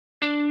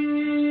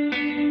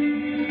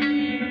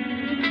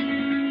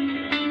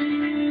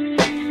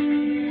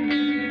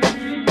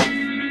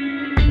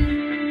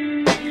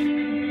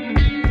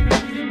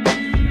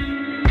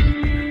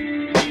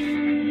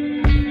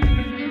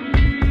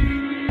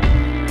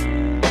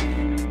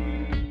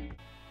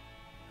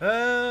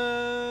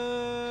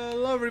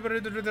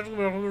everybody,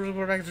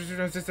 we're back to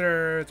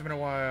Transistor. It's been a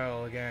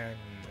while again.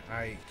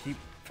 I keep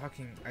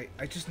fucking...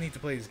 I just need to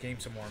play this game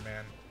some more,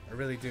 man. I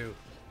really do.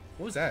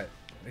 What was that?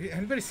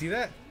 Anybody see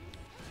that?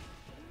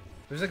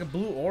 There's like a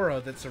blue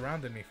aura that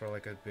surrounded me for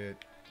like a bit.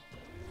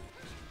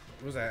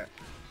 What was that?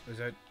 Was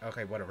that...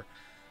 Okay, whatever.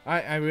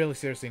 I really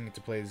seriously need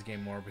to play this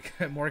game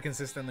more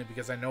consistently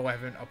because I know I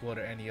haven't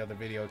uploaded any other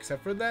video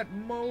except for that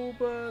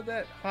MOBA,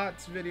 that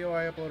HOTS video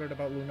I uploaded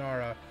about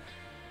Lunara,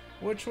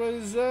 which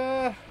was,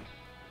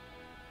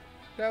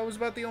 that was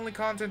about the only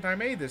content I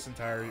made this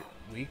entire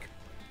week.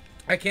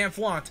 I can't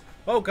flaunt.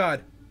 Oh,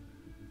 God.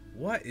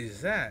 What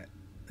is that?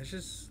 It's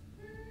just...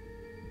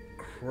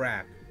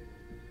 crap.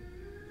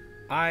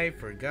 I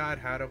forgot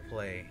how to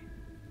play.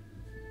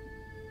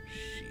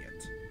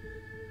 Shit.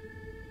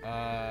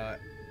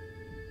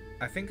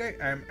 I think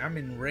I'm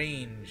in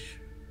range.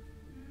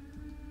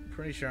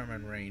 Pretty sure I'm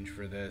in range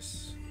for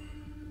this.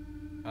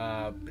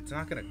 It's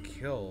not gonna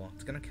kill.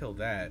 It's gonna kill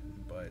that,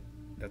 but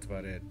that's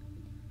about it.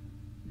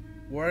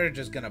 We're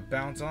just gonna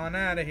bounce on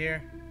out of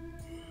here.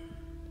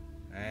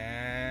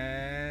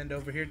 And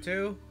over here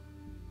too.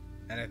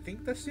 And I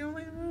think that's the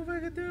only move I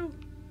could do.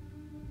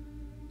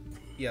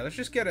 Yeah, let's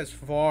just get as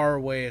far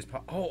away as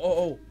possible.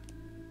 Oh.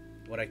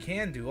 What I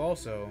can do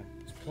also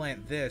is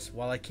plant this.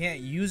 While I can't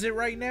use it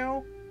right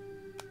now,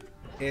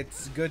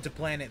 it's good to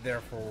plant it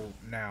there for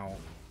now.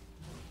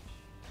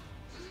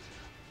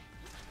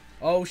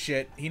 Oh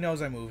shit, he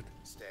knows I moved.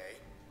 Stay.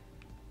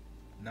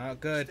 Not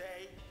good.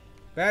 Stay.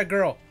 Bad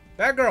girl.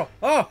 Bad girl.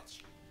 Oh!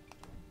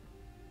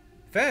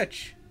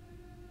 Fetch.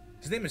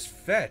 His name is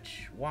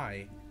Fetch.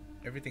 Why?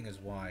 Everything is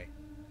why.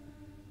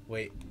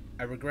 Wait,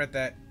 I regret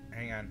that.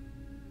 Hang on.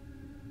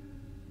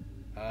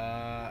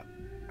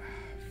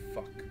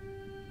 Fuck.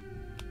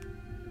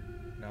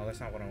 No, that's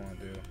not what I want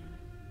to do.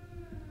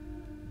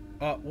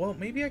 Well,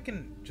 maybe I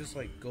can just,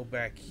 like, go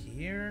back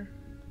here.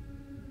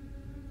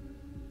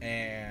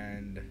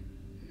 And...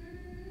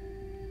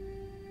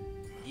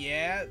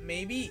 yeah,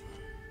 maybe.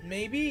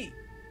 Maybe.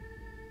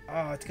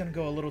 Oh, it's gonna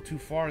go a little too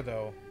far,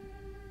 though.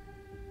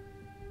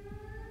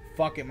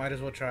 Fuck it, might as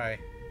well try.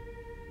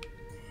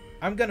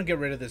 I'm gonna get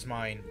rid of this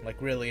mine.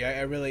 Like, really,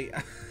 I really...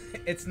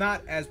 it's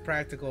not as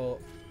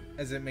practical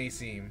as it may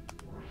seem.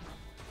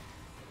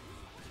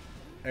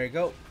 There you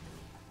go.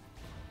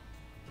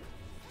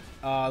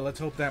 Let's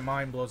hope that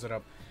mine blows it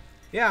up.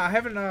 Yeah, I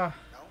haven't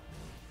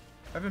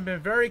been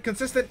very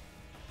consistent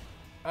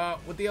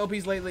with the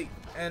LPs lately,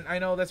 and I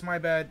know that's my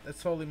bad.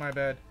 That's totally my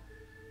bad.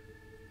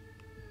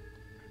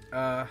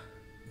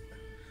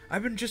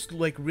 I've been just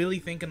like really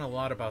thinking a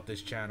lot about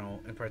this channel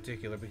in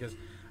particular because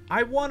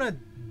I want to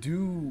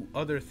do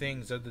other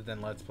things other than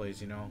Let's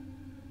Plays, you know.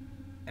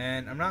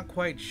 And I'm not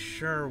quite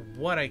sure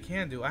what I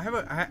can do. I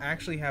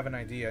actually have an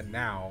idea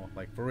now,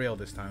 like for real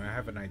this time. I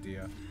have an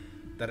idea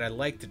that I'd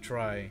like to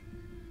try,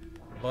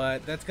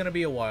 but that's gonna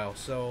be a while.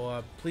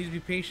 So please be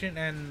patient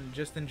and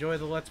just enjoy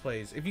the Let's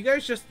Plays. If you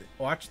guys just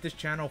watch this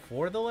channel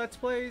for the Let's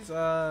Plays,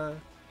 all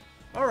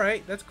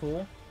right, that's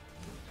cool.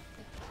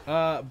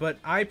 But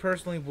I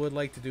personally would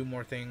like to do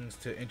more things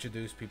to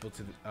introduce people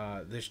to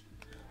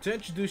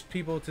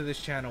this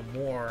channel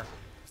more.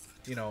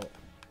 You know.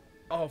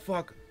 Oh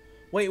fuck.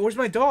 Wait, where's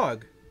my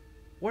dog?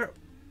 Where's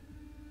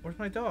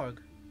my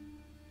dog?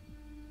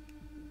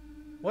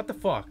 What the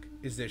fuck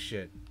is this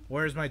shit?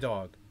 Where's my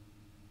dog?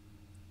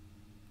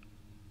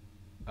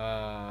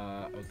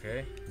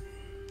 Okay.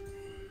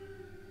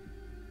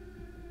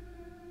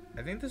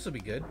 I think this will be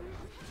good.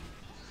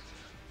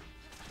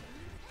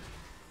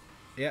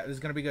 Yeah, this is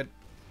gonna be good.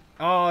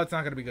 Oh, it's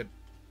not gonna be good.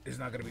 It's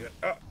not gonna be good.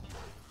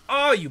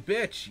 Oh, you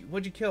bitch!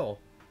 What'd you kill?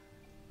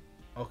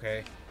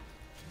 Okay.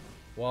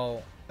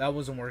 Well, that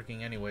wasn't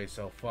working anyway,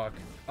 so fuck.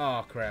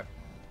 Oh, crap.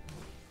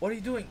 What are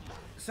you doing?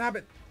 Stop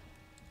it!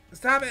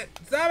 Stop it!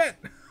 Stop it!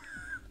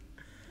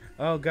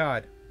 Oh,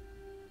 God.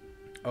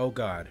 Oh,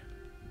 God.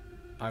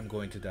 I'm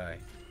going to die.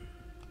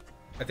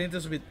 I think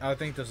this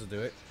will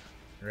do it.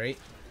 Right?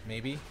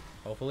 Maybe.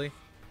 Hopefully.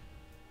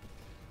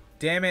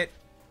 Damn it!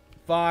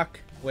 Fuck.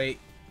 Wait.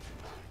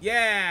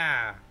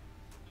 Yeah!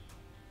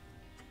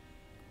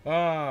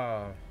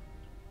 Oh.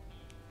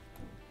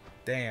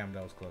 Damn,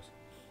 that was close.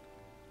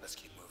 Let's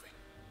keep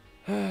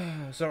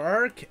moving. So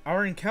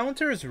our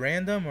encounters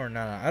random or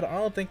not? I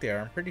don't think they are.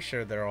 I'm pretty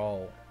sure they're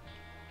all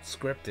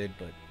scripted,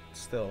 but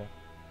still.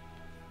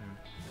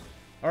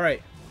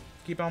 Alright.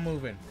 Keep on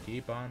moving.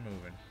 Keep on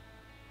moving.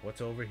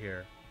 What's over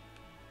here?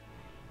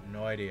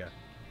 No idea.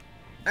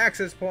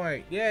 Access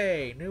point!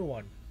 Yay! New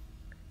one.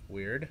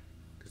 Weird.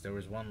 Because there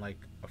was one like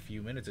a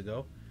few minutes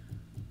ago.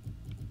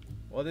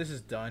 Well, this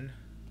is done.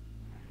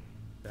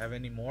 Do I have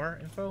any more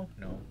info?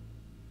 No.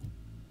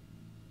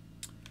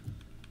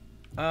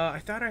 I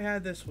thought I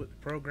had this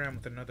program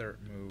with another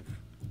move.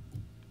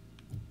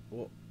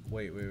 Well,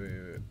 wait.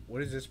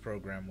 What is this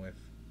program with?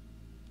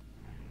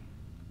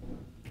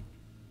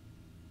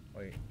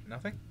 Wait,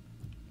 nothing?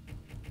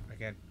 I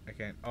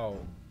can't. Oh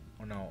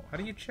no. How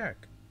do you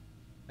check?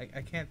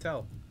 I can't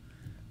tell.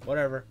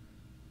 Whatever.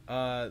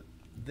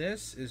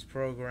 This is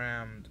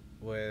programmed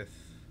with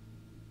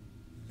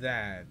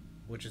that,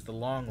 which is the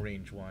long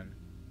range one.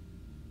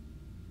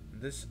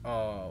 This,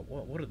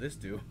 what did this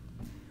do?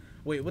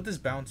 Wait, what does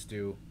bounce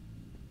do?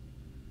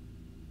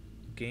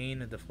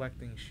 Gain a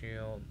deflecting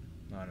shield.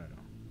 No.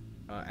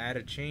 Add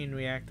a chain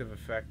reactive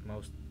effect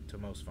to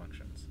most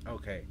functions.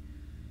 Okay.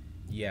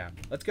 Yeah.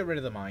 Let's get rid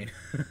of the mine.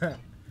 Get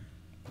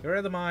rid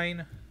of the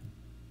mine.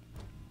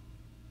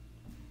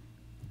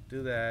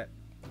 Do that.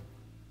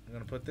 I'm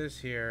gonna put this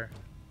here.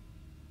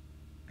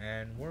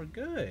 And we're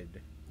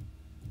good.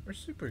 We're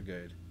super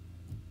good.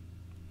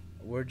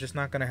 We're just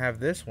not gonna have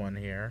this one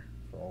here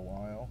for a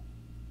while.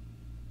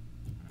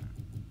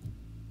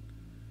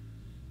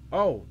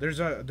 Oh, there's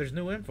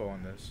new info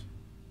on this.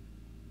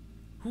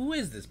 Who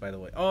is this, by the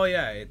way? Oh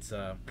yeah, it's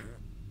the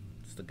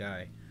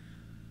guy.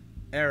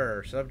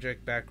 Error.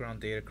 Subject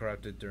background data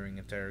corrupted during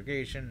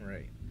interrogation.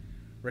 Right.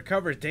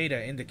 Recovered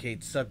data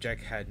indicates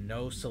subject had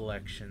no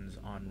selections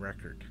on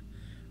record.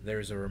 There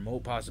is a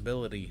remote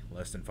possibility,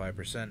 less than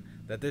 5%,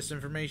 that this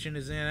information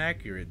is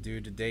inaccurate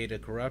due to data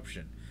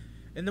corruption.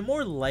 In the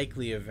more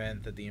likely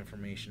event that the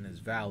information is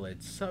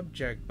valid,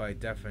 subject by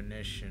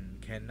definition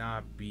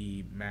cannot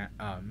be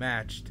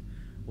matched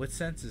with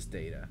census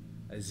data,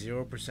 as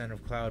 0%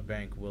 of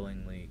CloudBank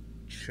willingly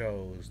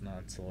chose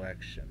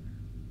non-selection.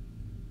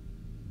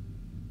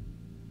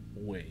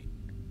 Wait.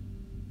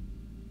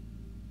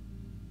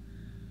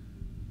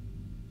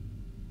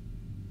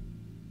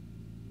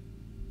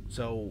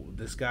 So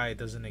this guy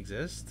doesn't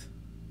exist?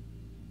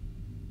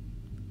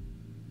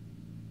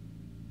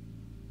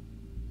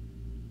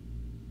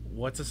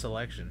 What's a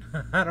selection?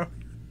 I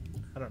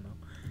don't know.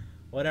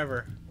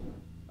 Whatever.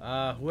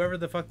 Whoever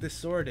the fuck this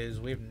sword is,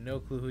 we have no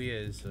clue who he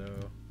is, so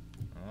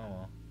oh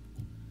well.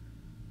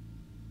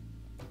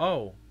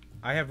 Oh,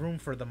 I have room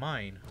for the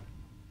mine.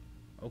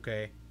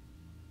 Okay.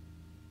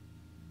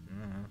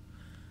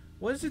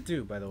 What does it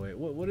do, by the way?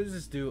 What does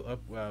this do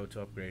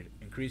to upgrade?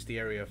 Increase the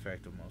area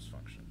effect of most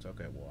functions.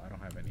 Okay, well, I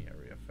don't have any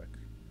area effect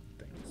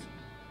things.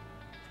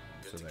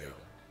 Good to go.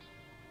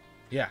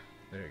 Yeah,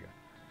 there you go.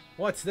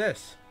 What's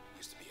this?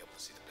 Used to be able to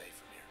see the bay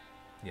from here.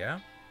 Yeah?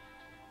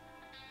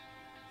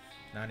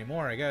 Not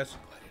anymore, I guess.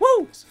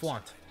 Woo!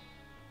 Flaunt.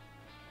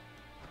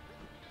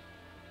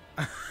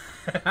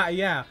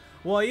 Yeah.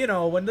 Well, you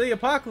know, when the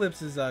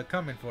apocalypse is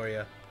coming for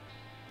you,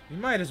 you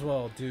might as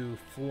well do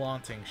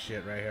flaunting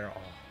shit right here.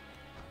 Oh.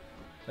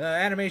 The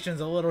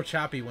animation's a little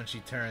choppy when she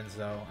turns,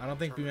 though. I don't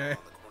think the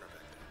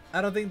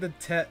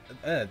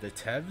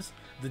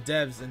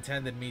devs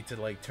intended me to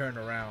like turn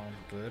around.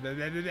 There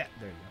you go.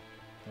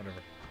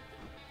 Whatever.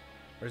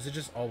 Or is it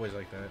just always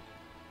like that?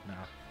 Nah,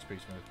 it's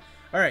pretty smooth.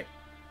 All right.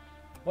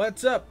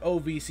 What's up,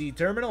 OVC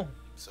terminal?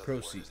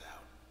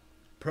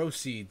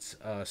 Proceeds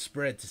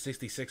spread to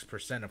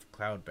 66% of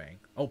CloudBank.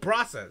 Oh,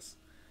 process.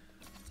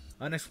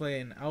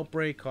 Unexplained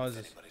outbreak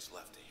causes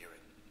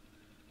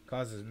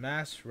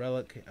mass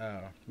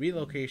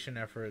relocation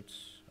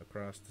efforts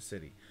across the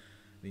city.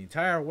 The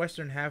entire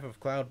western half of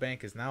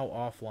CloudBank is now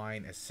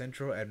offline as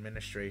central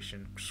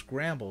administration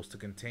scrambles to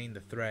contain the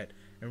threat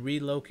and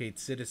relocate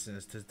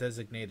citizens to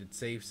designated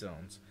safe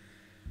zones.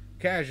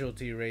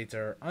 Casualty rates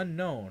are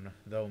unknown,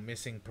 though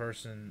missing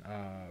person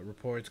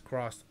reports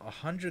crossed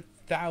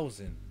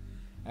 100,000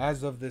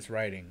 as of this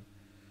writing.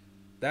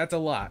 That's a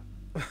lot.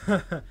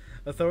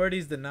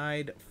 Authorities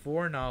denied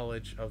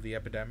foreknowledge of the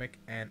epidemic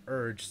and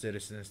urged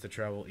citizens to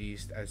travel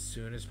east as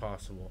soon as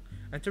possible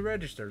and to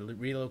register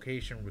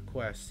relocation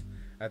requests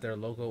at their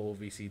local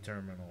OVC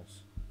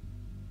terminals.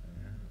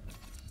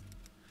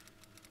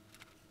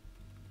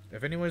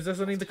 If anyone's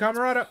listening to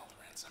Camarada,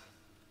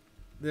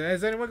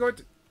 is anyone going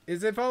to?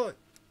 Is it follow?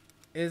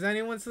 Is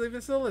anyone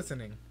even still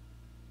listening?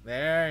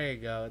 There you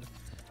go.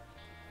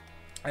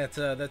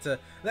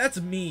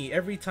 That's me.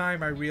 Every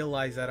time I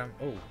realize that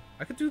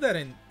I could do that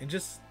in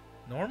just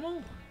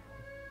normal?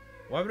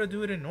 Why would I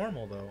do it in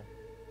normal though?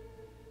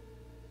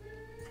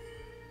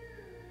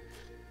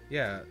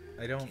 Yeah,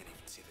 I don't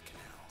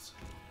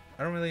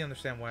really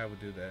understand why I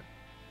would do that.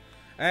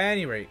 At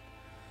any rate,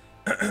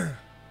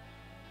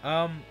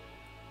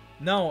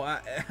 no,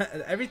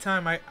 every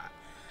time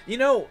you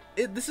know,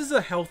 this is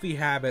a healthy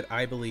habit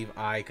I believe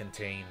I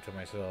contain to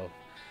myself.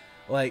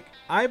 Like,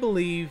 I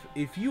believe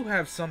if you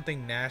have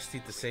something nasty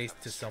to say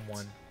to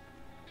someone,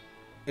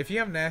 if you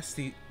have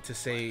nasty to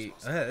say,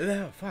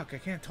 fuck, I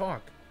can't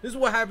talk. This is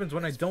what happens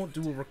when I don't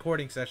do a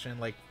recording session in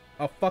like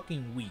a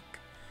fucking week.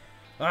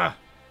 I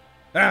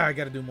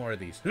gotta do more of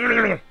these.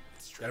 Gotta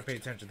pay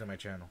attention to my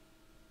channel.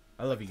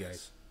 I love you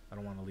guys. I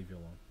don't want to leave you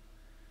alone.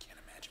 Can't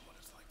imagine what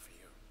it's like for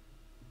you.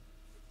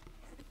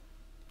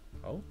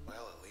 Oh?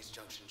 Well, at least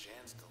Junction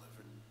Jan's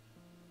delivered.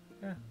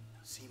 Yeah.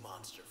 Sea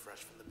monster fresh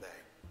from the bay.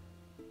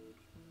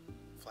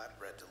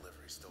 Flatbread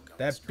delivery still going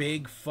That strong.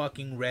 big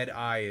fucking red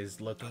eye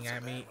is looking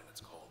at me.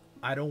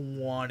 I don't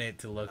want it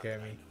to look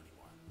at me.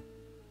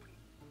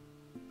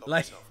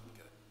 Like,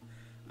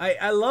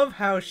 I love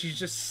how she's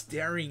just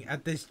staring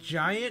at this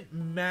giant,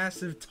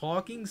 massive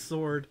talking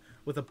sword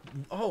with a...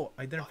 Oh,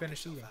 I didn't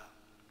finish eating.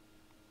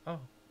 Oh.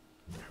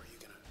 How are you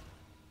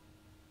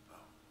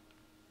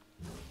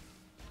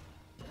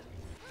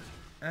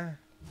gonna...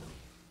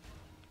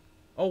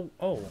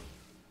 Oh.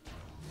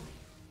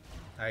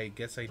 I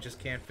guess I just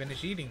can't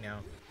finish eating now.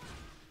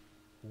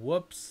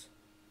 Whoops.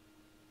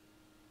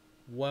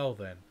 Well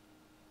then.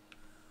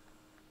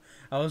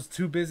 I was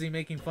too busy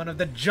making fun of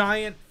the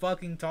giant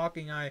fucking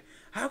talking eye.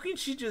 How can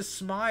she just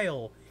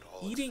smile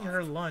eating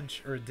her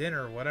lunch or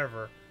dinner or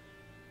whatever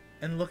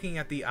and looking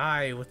at the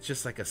eye with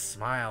just like a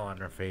smile on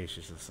her face?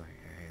 She's just like,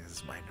 hey, this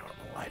is my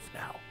normal life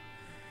now.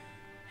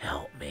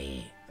 Help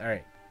me.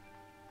 Alright.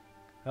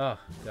 Oh,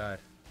 God.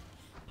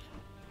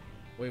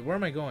 Wait, where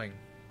am I going,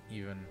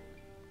 even?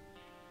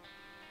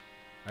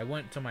 I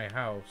went to my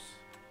house.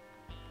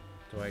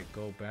 Do I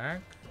go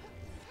back?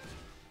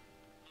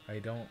 I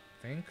don't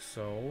think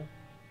so.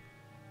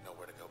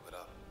 Nowhere to go but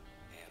up,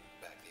 and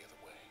back the other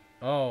way.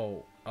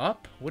 Oh,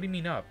 up? What do you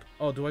mean up?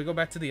 Oh, do I go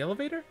back to the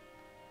elevator?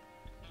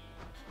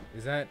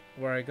 Is that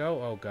where I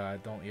go? Oh,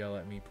 God, don't yell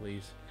at me,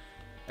 please.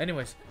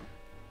 Anyways,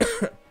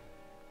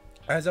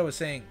 as I was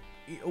saying,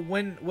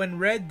 when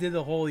Red did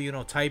the whole, you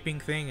know,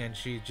 typing thing and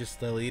she just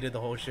deleted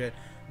the whole shit,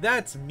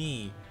 that's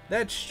me.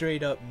 That's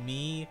straight up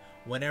me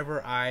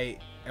whenever I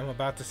am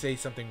about to say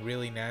something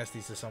really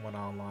nasty to someone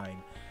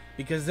online.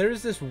 Because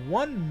there's this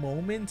one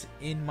moment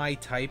in my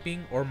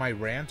typing or my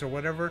rant or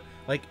whatever,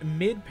 like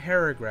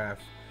mid-paragraph,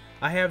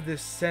 I have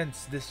this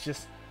sense, this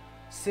just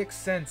sixth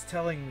sense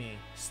telling me,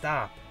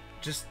 stop,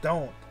 just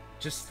don't,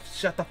 just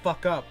shut the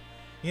fuck up.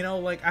 You know,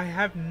 like I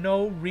have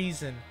no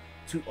reason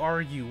to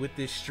argue with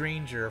this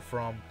stranger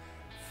from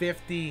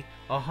 50,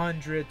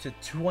 100 to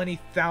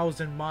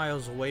 20,000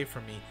 miles away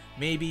from me,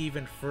 maybe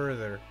even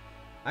further.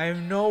 I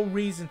have no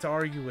reason to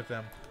argue with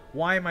them.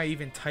 Why am I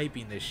even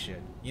typing this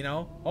shit? You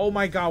know? Oh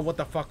my god, what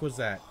the fuck was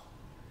that?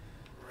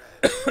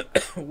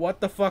 What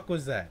the fuck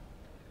was that?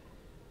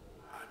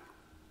 I'm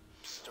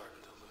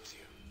starting to lose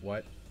you.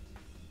 What?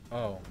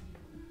 Oh.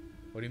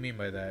 What do you mean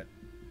by that?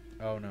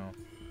 Oh no.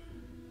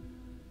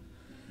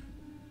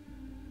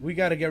 We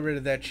gotta get rid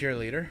of that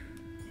cheerleader.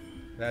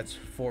 That's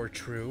for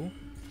true.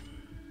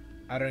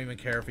 I don't even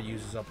care if it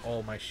uses up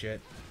all my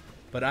shit.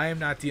 But I am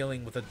not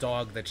dealing with a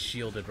dog that's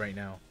shielded right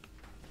now.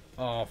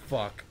 Oh,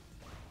 fuck.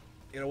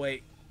 Get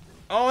away.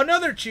 Oh,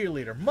 another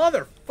cheerleader.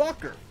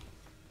 Motherfucker.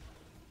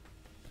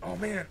 Oh,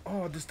 man.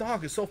 Oh, this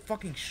dog is so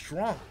fucking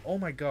strong. Oh,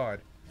 my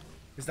God.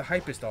 It's the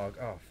hypest dog.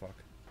 Oh, fuck.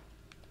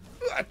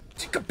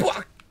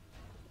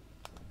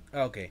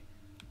 Okay.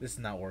 This is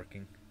not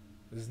working.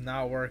 This is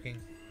not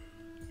working.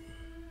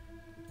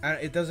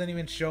 It doesn't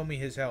even show me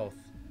his health.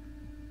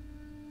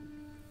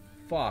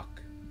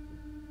 Fuck.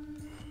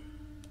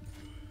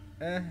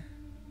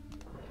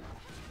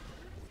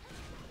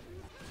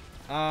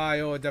 I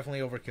definitely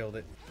overkilled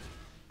it.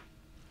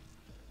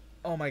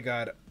 Oh my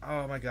god.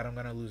 Oh my god, I'm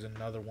gonna lose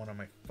another one of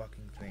my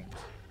fucking things.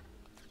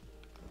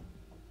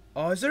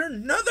 Oh, is there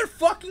another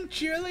fucking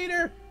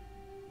cheerleader?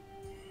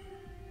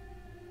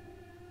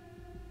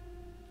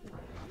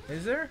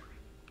 Is there?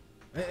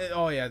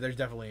 Oh yeah, there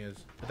definitely is.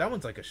 But that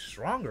one's like a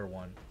stronger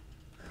one.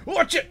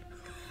 Watch it!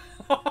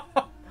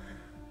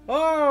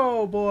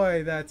 Oh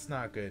boy, that's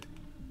not good.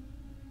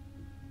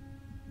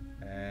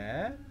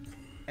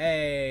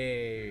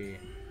 Hey.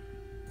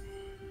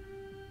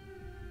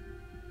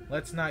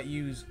 Let's not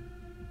use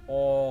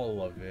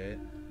all of it.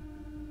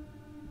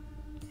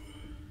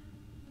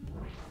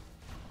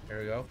 There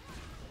we go.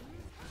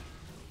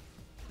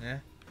 Yeah.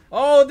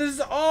 Oh, this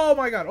is. Oh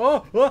my god.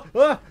 Oh,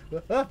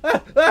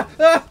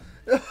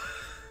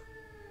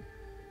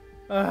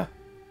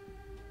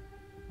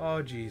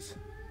 jeez.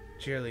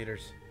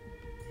 Cheerleaders.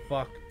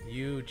 Fuck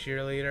you,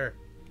 cheerleader.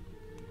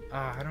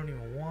 I don't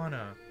even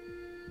wanna.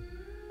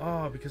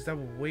 Oh, because that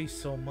would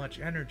waste so much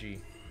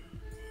energy.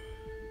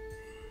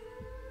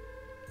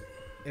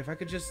 If I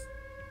could just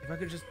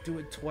do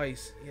it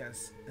twice,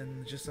 yes,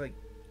 and just like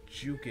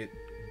juke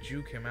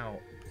him out.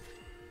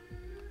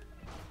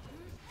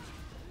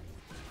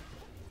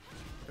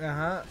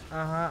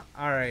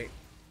 Alright.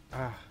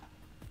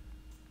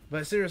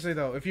 But seriously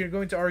though, if you're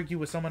going to argue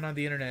with someone on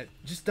the internet,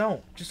 just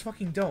don't. Just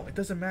fucking don't. It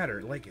doesn't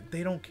matter. Like,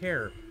 they don't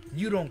care.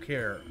 You don't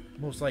care,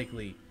 most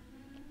likely.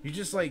 You're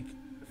just like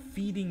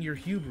feeding your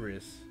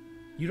hubris.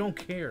 You don't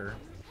care.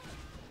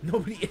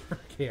 Nobody ever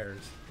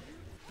cares.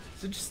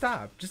 So just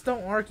stop. Just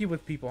don't argue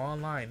with people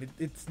online.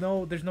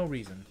 There's no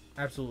reason.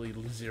 Absolutely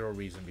zero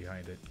reason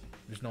behind it.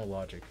 There's no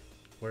logic.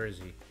 Where is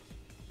he?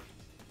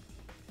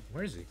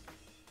 Where is he?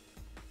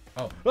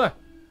 Oh.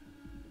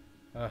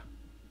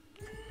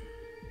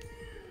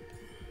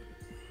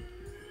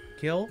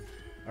 Kill?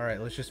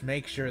 Alright, let's just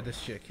make sure this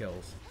shit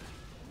kills.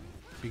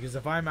 Because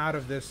if I'm out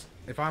of this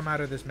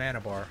mana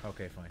bar,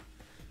 okay, fine.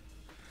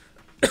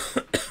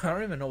 I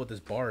don't even know what this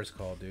bar is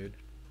called, dude.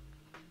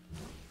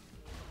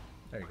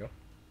 There you go.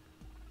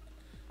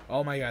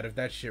 Oh my god, if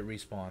that shit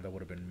respawned, I would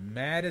have been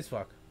mad as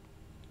fuck.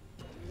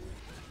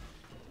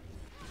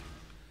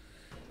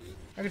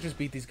 I could just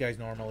beat these guys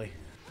normally.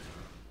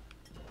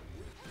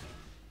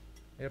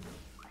 Yep.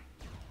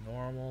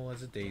 Normal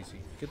as a daisy.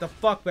 Get the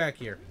fuck back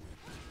here.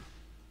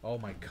 Oh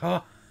my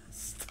god.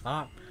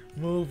 Stop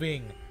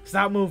moving.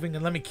 Stop moving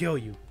and let me kill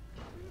you.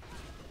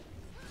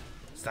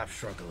 Stop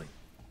struggling.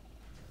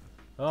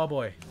 Oh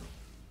boy.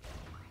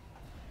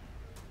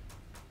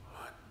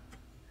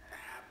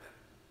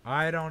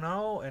 I don't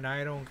know, and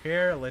I don't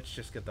care. Let's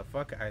just get the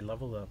fuck. I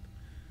level up.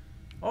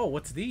 Oh,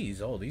 what's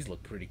these? Oh, these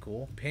look pretty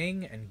cool.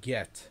 Ping and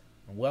get.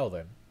 Well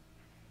then.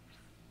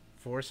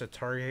 Force a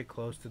target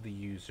close to the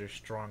user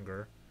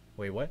stronger.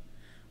 Wait, what?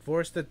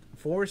 Force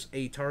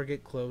a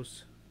target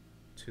close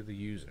to the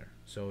user.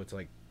 So it's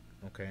like,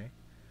 okay.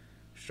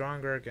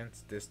 Stronger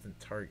against distant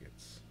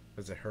targets.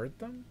 Does it hurt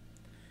them?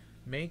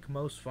 Make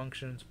most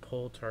functions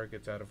pull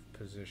targets out of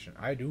position.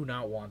 I do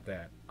not want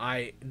that.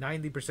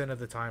 90% of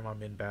the time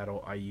I'm in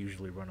battle, I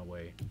usually run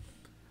away.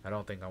 I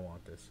don't think I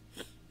want this.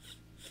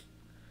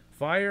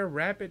 Fire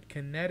rapid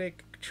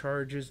kinetic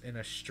charges in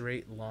a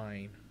straight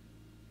line.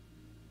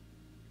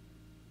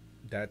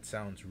 That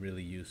sounds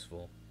really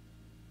useful.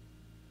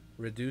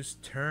 Reduce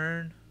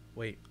turn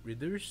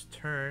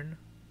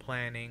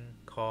planning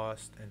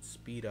cost and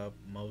speed up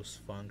most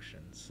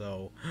functions.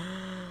 So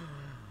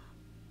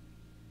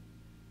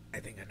I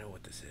think I know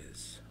what this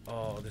is.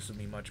 Oh, this would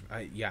be much.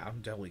 Yeah,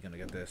 I'm definitely gonna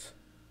get this.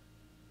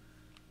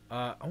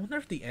 I wonder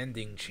if the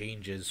ending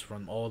changes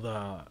from all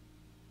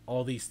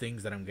these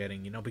things that I'm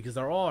getting. You know, because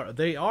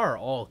they are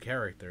all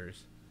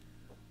characters.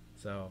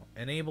 So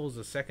enables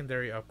a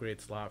secondary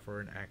upgrade slot for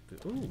an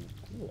active. Ooh,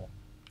 cool.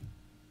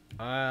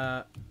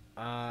 Well,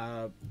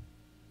 I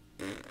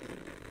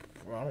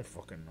don't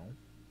fucking know.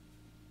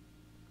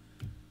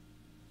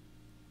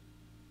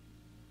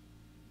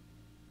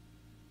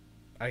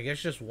 I guess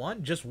just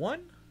one? Just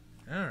one?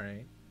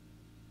 Alright.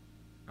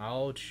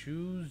 I'll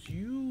choose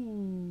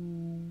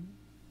you.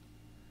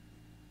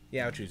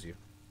 Yeah, I'll choose you.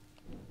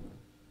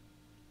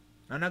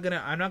 I'm not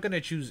gonna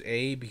choose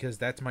A because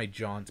that's my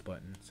jaunt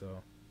button,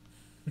 so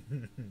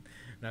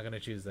not gonna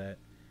choose that.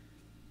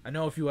 I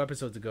know a few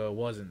episodes ago it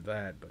wasn't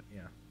that, but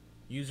yeah.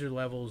 User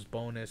levels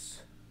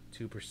bonus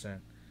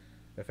 2%.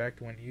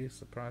 Effect when used,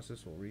 the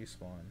process will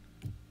respawn.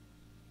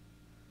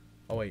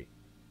 Oh wait.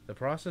 The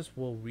process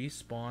will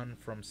respawn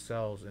from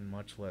cells in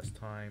much less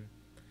time.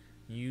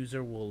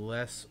 User will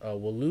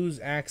lose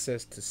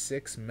access to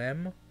 6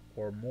 mem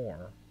or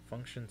more.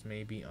 Functions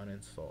may be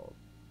uninstalled.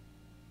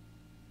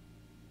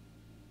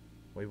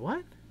 Wait,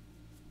 what?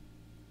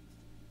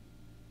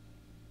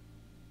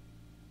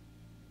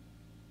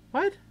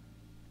 What?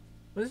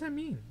 What does that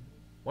mean?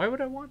 Why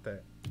would I want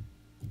that?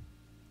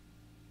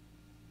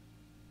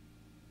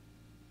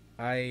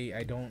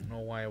 I don't know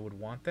why I would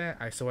want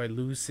that. So I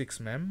lose 6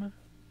 mem?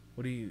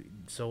 What do you...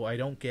 So I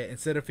don't get...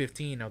 Instead of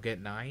 15, I'll get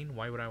 9?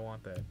 Why would I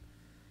want that?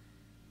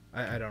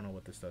 I don't know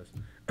what this does.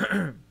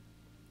 A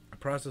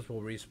process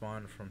will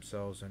respawn from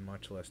cells in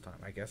much less time.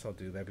 I guess I'll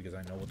do that because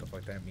I know what the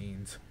fuck that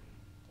means.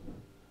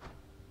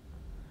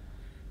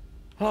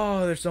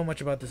 Oh, there's so much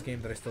about this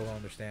game that I still don't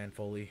understand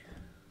fully.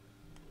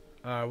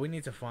 We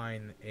need to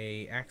find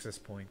a access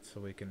point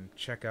so we can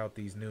check out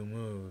these new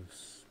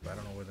moves. But I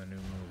don't know where the new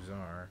moves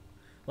are.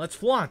 Let's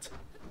flaunt!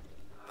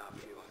 Not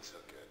feeling so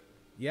good.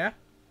 Yeah?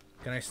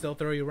 Can I still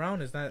throw you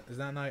around? Is that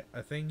not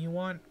a thing you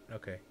want?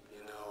 Okay.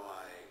 You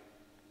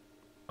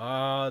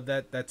know,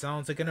 that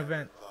sounds like an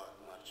event. thought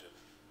much of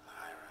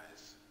high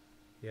rise.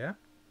 Yeah?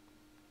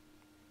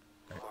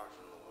 Far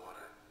from the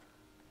water.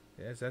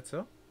 Yeah, is that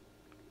so?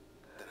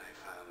 Then I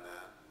found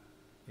out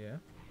Yeah.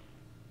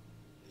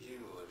 you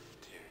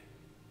lived here.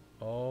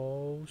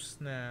 Oh,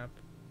 snap.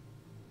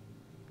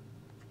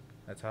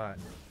 That's hot.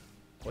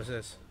 What's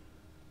this?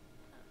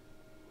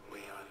 We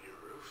on your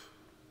roof?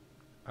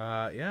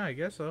 Yeah, I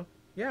guess so.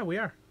 Yeah, we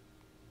are.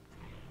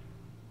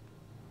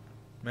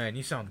 Man,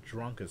 you sound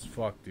drunk as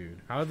fuck,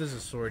 dude. How does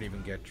a sword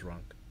even get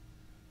drunk?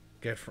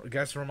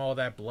 Guess from all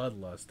that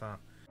bloodlust, huh?